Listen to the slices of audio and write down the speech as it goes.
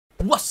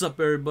What's up,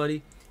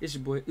 everybody? It's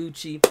your boy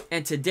Uchi,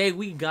 and today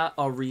we got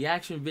a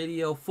reaction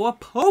video for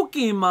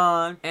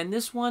Pokemon, and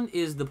this one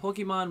is the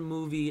Pokemon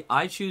movie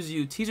I Choose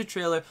You teaser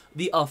trailer,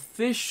 the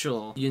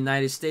official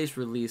United States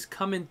release,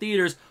 coming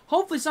theaters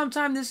hopefully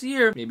sometime this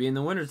year, maybe in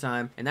the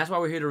wintertime, and that's why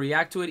we're here to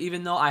react to it.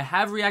 Even though I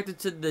have reacted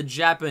to the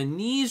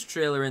Japanese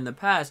trailer in the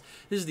past,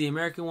 this is the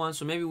American one,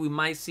 so maybe we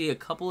might see a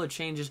couple of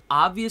changes.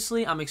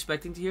 Obviously, I'm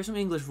expecting to hear some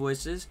English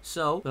voices,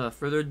 so without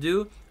further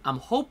ado, I'm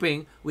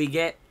hoping we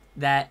get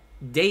that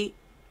date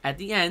at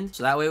the end,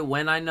 so that way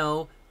when I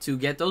know to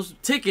get those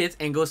tickets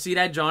and go see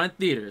that John in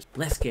theaters.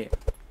 Let's get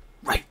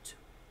right.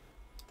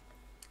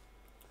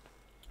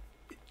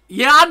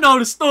 Yeah, I know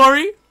the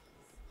story.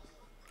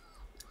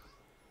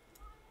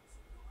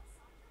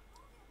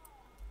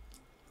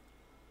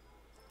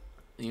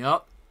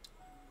 Yup.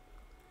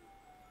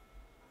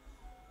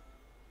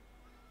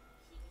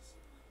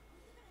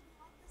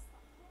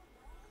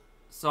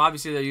 So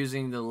obviously they're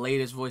using the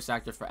latest voice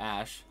actor for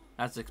Ash.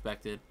 That's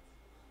expected.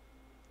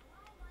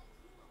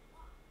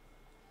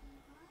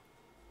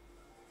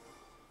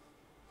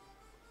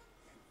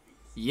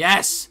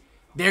 Yes!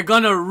 They're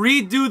gonna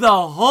redo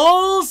the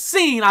whole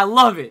scene. I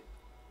love it.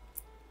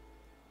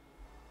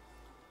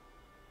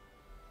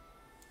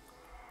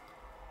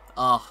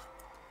 Ugh.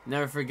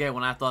 Never forget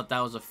when I thought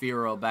that was a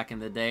Firo back in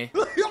the day.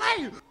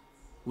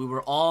 We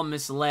were all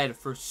misled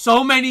for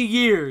so many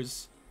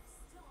years.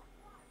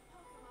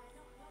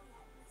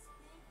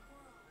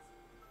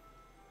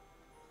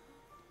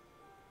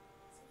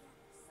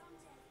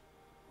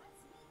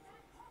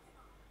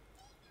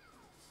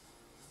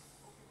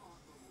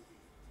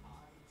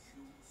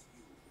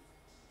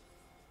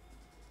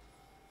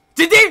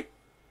 Did they?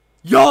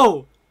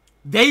 Yo!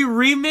 They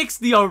remixed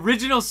the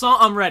original song.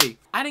 I'm ready.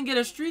 I didn't get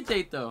a street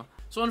date though.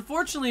 So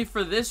unfortunately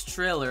for this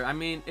trailer, I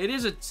mean, it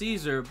is a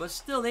teaser, but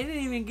still, they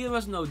didn't even give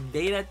us no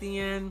date at the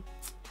end.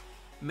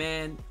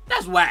 Man,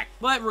 that's whack.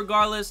 But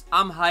regardless,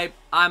 I'm hyped.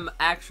 I'm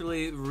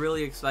actually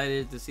really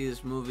excited to see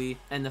this movie.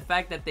 And the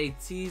fact that they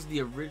teased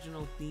the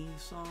original theme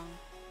song,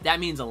 that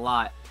means a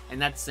lot. And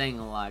that's saying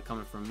a lot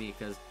coming from me,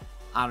 because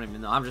I don't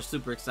even know. I'm just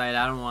super excited.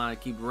 I don't want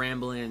to keep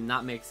rambling and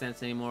not make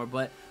sense anymore.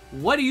 But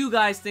what do you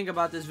guys think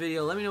about this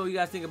video? Let me know what you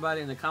guys think about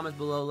it in the comments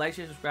below. Like,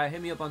 share, subscribe.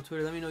 Hit me up on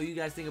Twitter. Let me know what you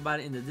guys think about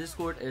it in the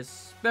Discord,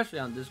 especially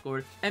on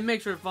Discord. And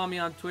make sure to follow me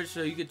on Twitch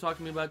so you can talk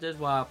to me about this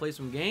while I play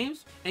some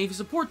games. And if you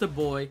support the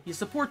boy, you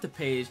support the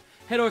page,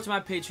 head over to my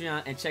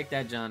Patreon and check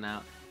that John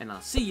out. And I'll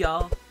see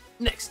y'all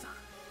next time.